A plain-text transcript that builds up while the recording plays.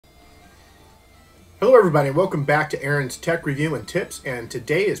Hello everybody, welcome back to Aaron's Tech Review and Tips, and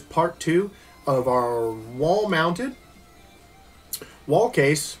today is part 2 of our wall-mounted,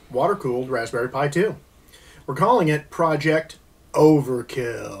 wall-case, water-cooled Raspberry Pi 2. We're calling it Project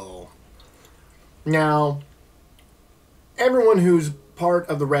Overkill. Now, everyone who's part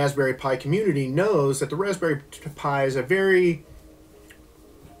of the Raspberry Pi community knows that the Raspberry Pi is a very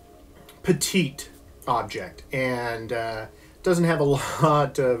petite object and doesn't have a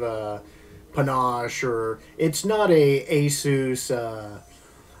lot of panache, or it's not a Asus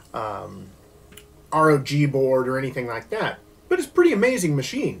ROG board or anything like that, but it's a pretty amazing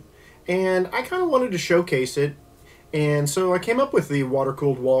machine, and I kind of wanted to showcase it, and so I came up with the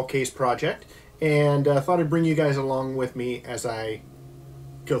water-cooled wall case project, and thought I'd bring you guys along with me as I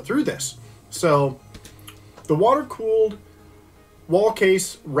go through this. So the water-cooled wall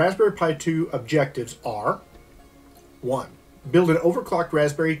case Raspberry Pi 2 objectives are: 1. Build an overclocked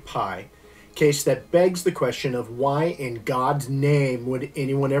Raspberry Pi case that begs the question of why in God's name would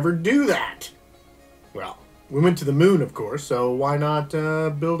anyone ever do that? Well, we went to the moon, of course, so why not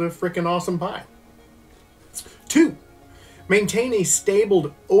build a frickin' awesome Pi? 2. Maintain a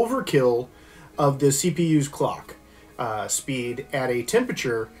stable overkill of the CPU's clock speed at a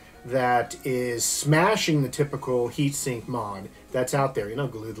temperature that is smashing the typical heatsink mod that's out there. You know,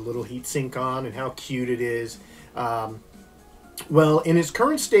 glue the little heatsink on and how cute it is. Well, in its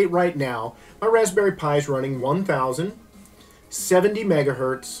current state right now, my Raspberry Pi is running 1070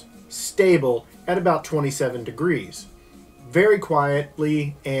 megahertz, stable at about 27 degrees. Very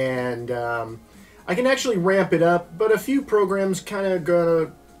quietly, and I can actually ramp it up, but a few programs kind of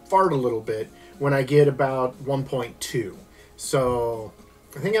gonna fart a little bit when I get about 1.2. So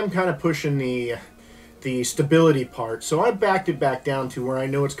I think I'm kind of pushing the stability part, so I backed it back down to where I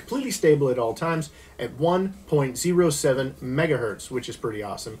know it's completely stable at all times at 1.07 megahertz, which is pretty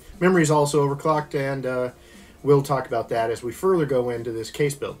awesome. Memory is also overclocked, and we'll talk about that as we further go into this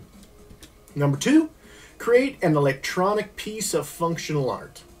case build. Number 2, create an electronic piece of functional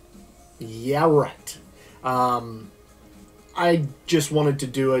art. Yeah, right. I just wanted to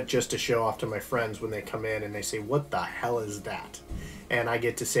do it just to show off to my friends when they come in and they say, "What the hell is that?" And I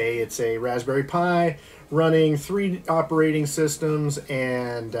get to say it's a Raspberry Pi running 3 operating systems,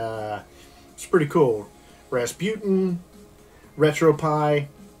 and it's pretty cool. Rasputin, RetroPie,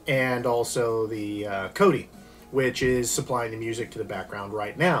 and also the Kodi, which is supplying the music to the background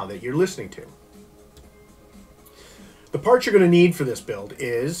right now that you're listening to. The parts you're going to need for this build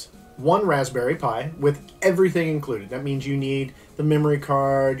is 1 Raspberry Pi with everything included. That means you need the memory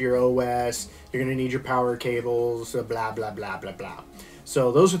card, your OS, you're going to need your power cables, blah, blah, blah, blah, blah.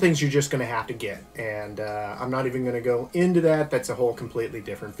 So those are things you're just going to have to get. And I'm not even going to go into that. That's a whole completely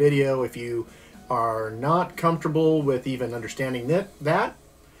different video. If you are not comfortable with even understanding that,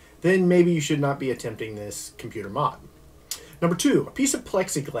 then maybe you should not be attempting this computer mod. Number 2, a piece of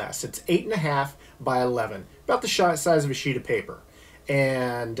plexiglass. It's 8.5 by 11, about the size of a sheet of paper.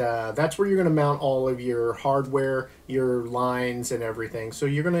 And that's where you're going to mount all of your hardware, your lines, and everything. So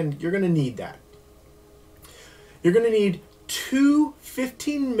you're gonna need that. You're going to need 2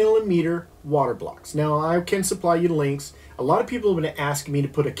 15mm water blocks. Now, I can supply you links. A lot of people have been asking me to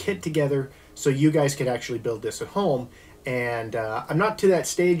put a kit together so you guys could actually build this at home. And I'm not to that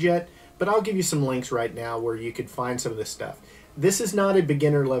stage yet, but I'll give you some links right now where you could find some of this stuff. This is not a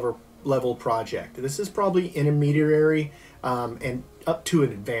beginner level project. This is probably intermediary and up to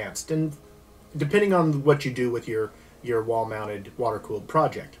an advanced, and depending on what you do with your wall-mounted water-cooled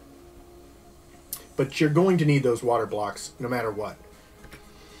project. But you're going to need those water blocks no matter what.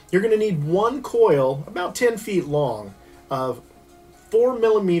 You're going to need 1 coil about 10 feet long of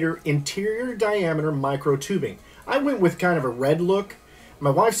 4mm interior diameter micro tubing. I went with kind of a red look. My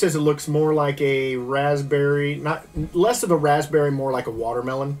wife says it looks more like a raspberry, less of a raspberry, more like a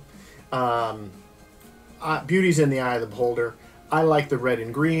watermelon. Beauty's in the eye of the beholder. I like the red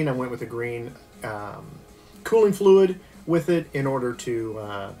and green. I went with the green cooling fluid with it in order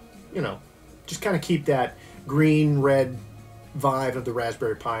to, you know, just kind of keep that green-red vibe of the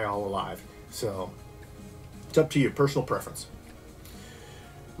Raspberry Pi all alive. So it's up to you, personal preference.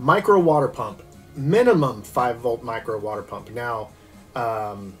 Micro water pump, minimum 5-volt micro water pump. Now,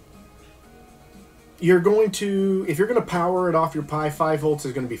 you're going to, if you're going to power it off your Pi, 5 volts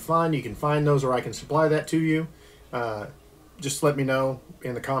is going to be fine. You can find those, or I can supply that to you. Just let me know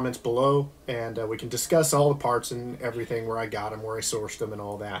in the comments below, and we can discuss all the parts and everything, where I got them, where I sourced them, and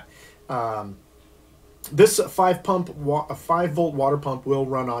all that. This 5-volt water pump will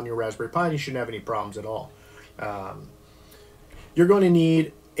run on your Raspberry Pi, and you shouldn't have any problems at all. You're going to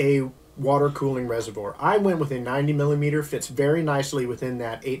need a water cooling reservoir. I went with a 90mm, fits very nicely within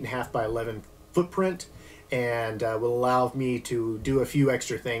that 8.5 by 11 footprint, and will allow me to do a few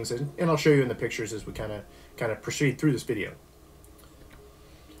extra things, and I'll show you in the pictures as we kind of proceed through this video.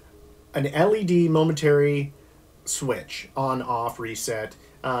 An LED momentary switch, on, off, reset.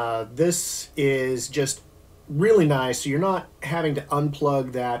 This is just really nice, so you're not having to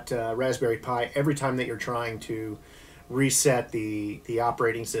unplug that Raspberry Pi every time that you're trying to reset the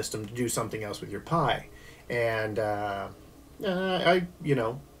operating system to do something else with your Pi. And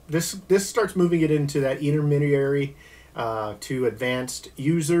this starts moving it into that intermediary to advanced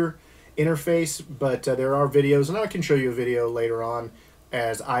user interface, but there are videos, and I can show you a video later on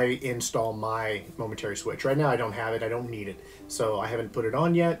as I install my momentary switch. Right now I don't have it, I don't need it, so I haven't put it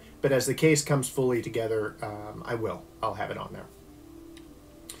on yet, but as the case comes fully together, I'll have it on there.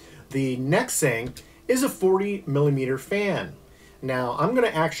 The next thing is a 40 millimeter fan. Now I'm going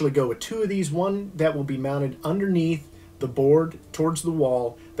to actually go with two of these, one that will be mounted underneath the board towards the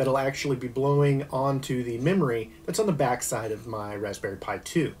wall that'll actually be blowing onto the memory that's on the back side of my Raspberry Pi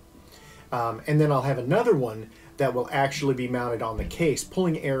 2. And then I'll have another one that will actually be mounted on the case,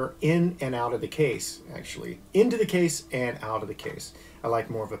 pulling air in and out of the case, actually into the case and out of the case. I like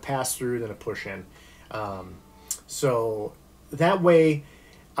more of a pass-through than a push-in. So that way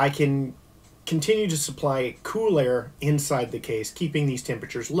I can continue to supply cool air inside the case, keeping these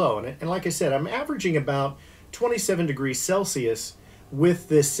temperatures low. And like I said, I'm averaging about 27 degrees Celsius with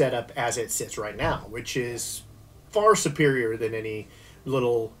this setup as it sits right now, which is far superior than any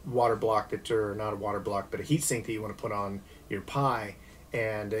little water block or not a water block, but a heat sink that you want to put on your Pi.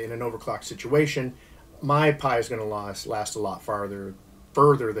 And in an overclocked situation, my Pi is going to last a lot further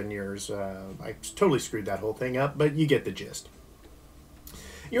than yours. I totally screwed that whole thing up, but you get the gist.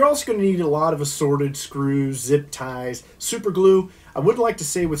 You're also going to need a lot of assorted screws, zip ties, super glue. I would like to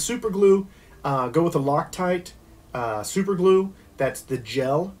say with super glue, go with a Loctite super glue. That's the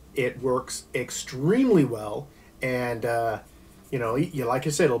gel. It works extremely well, and like I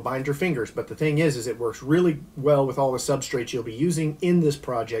said, it'll bind your fingers. But the thing is it works really well with all the substrates you'll be using in this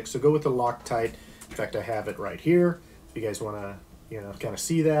project. So go with the Loctite. In fact, I have it right here. If you guys want to, kind of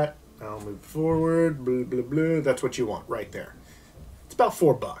see that, I'll move forward. Blah blah blah. That's what you want right there. It's about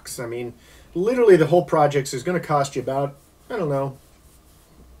 $4. I mean, literally the whole project is going to cost you about, I don't know,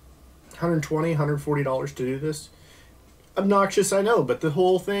 $120, $140 to do this. Obnoxious, I know, but the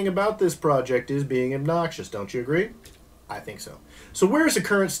whole thing about this project is being obnoxious. Don't you agree? I think so. So where's the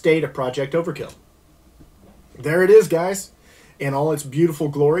current state of Project Overkill? There it is, guys, in all its beautiful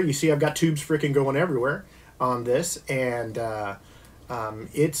glory. You see I've got tubes freaking going everywhere on this, and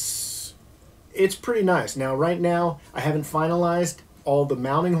it's pretty nice. Now, right now, I haven't finalized all the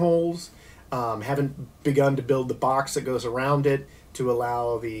mounting holes, haven't begun to build the box that goes around it to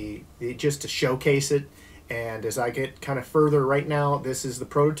allow just to showcase it. And as I get kind of further, right now this is the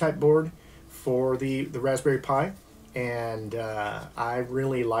prototype board for the Raspberry Pi, and I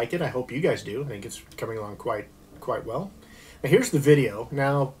really like it. I hope you guys do. I think it's coming along quite well. Now here's the video.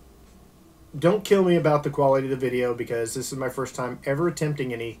 Now don't kill me about the quality of the video, because this is my first time ever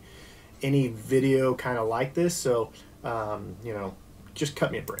attempting any video kind of like this, so just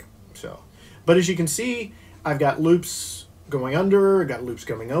cut me a break. So, but as you can see, I've got loops going under, got loops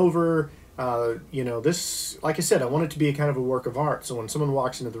coming over. This, like I said, I want it to be a kind of a work of art. So when someone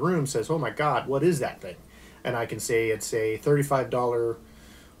walks into the room and says, "Oh my God, what is that thing?" and I can say it's a $35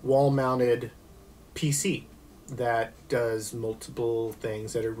 wall-mounted PC that does multiple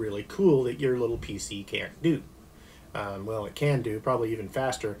things that are really cool that your little PC can't do. Well, it can do, probably even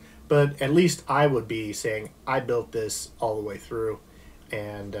faster, but at least I would be saying I built this all the way through,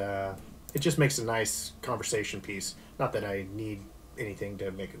 and it just makes a nice conversation piece. Not that I need anything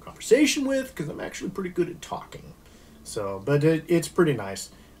to make a conversation with, because I'm actually pretty good at talking. So, but it's pretty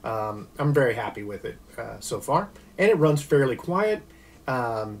nice. I'm very happy with it so far, and it runs fairly quiet.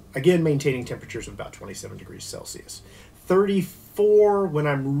 Again, maintaining temperatures of about 27 degrees Celsius. 34 when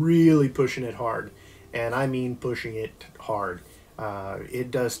I'm really pushing it hard, and I mean pushing it hard.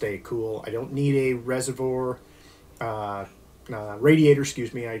 It does stay cool. I don't need a reservoir, radiator,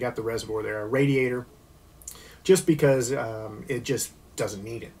 excuse me. I got the reservoir there, a radiator, just because it just doesn't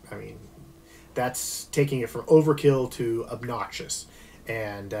need it. I mean, that's taking it from overkill to obnoxious,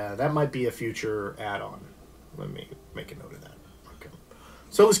 and that might be a future add-on. Let me make a note of that. Okay,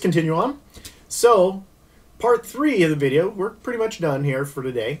 so let's continue on. So part 3 of the video, we're pretty much done here for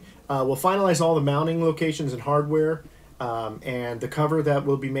today. We'll finalize all the mounting locations and hardware, and the cover that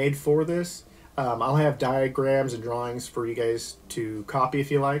will be made for this. I'll have diagrams and drawings for you guys to copy if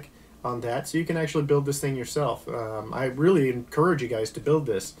you like on that, so you can actually build this thing yourself. I really encourage you guys to build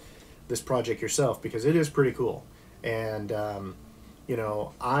this project yourself, because it is pretty cool. And You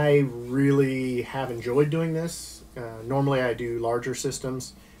know, I really have enjoyed doing this. Normally I do larger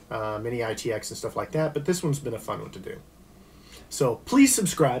systems, mini ITX and stuff like that, but this one's been a fun one to do. So please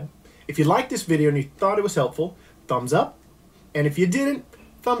subscribe. If you liked this video and you thought it was helpful, thumbs up. And if you didn't,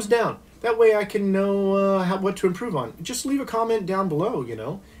 thumbs down. That way I can know what to improve on. Just leave a comment down below, you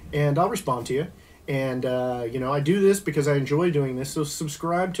know, and I'll respond to you. And, you know, I do this because I enjoy doing this, so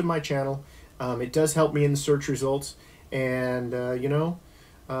subscribe to my channel. It does help me in the search results. And, you know,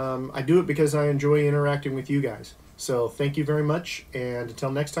 I do it because I enjoy interacting with you guys. So thank you very much. And until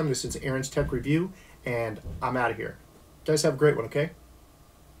next time, this is Aaron's Tech Review, and I'm out of here. You guys have a great one, okay?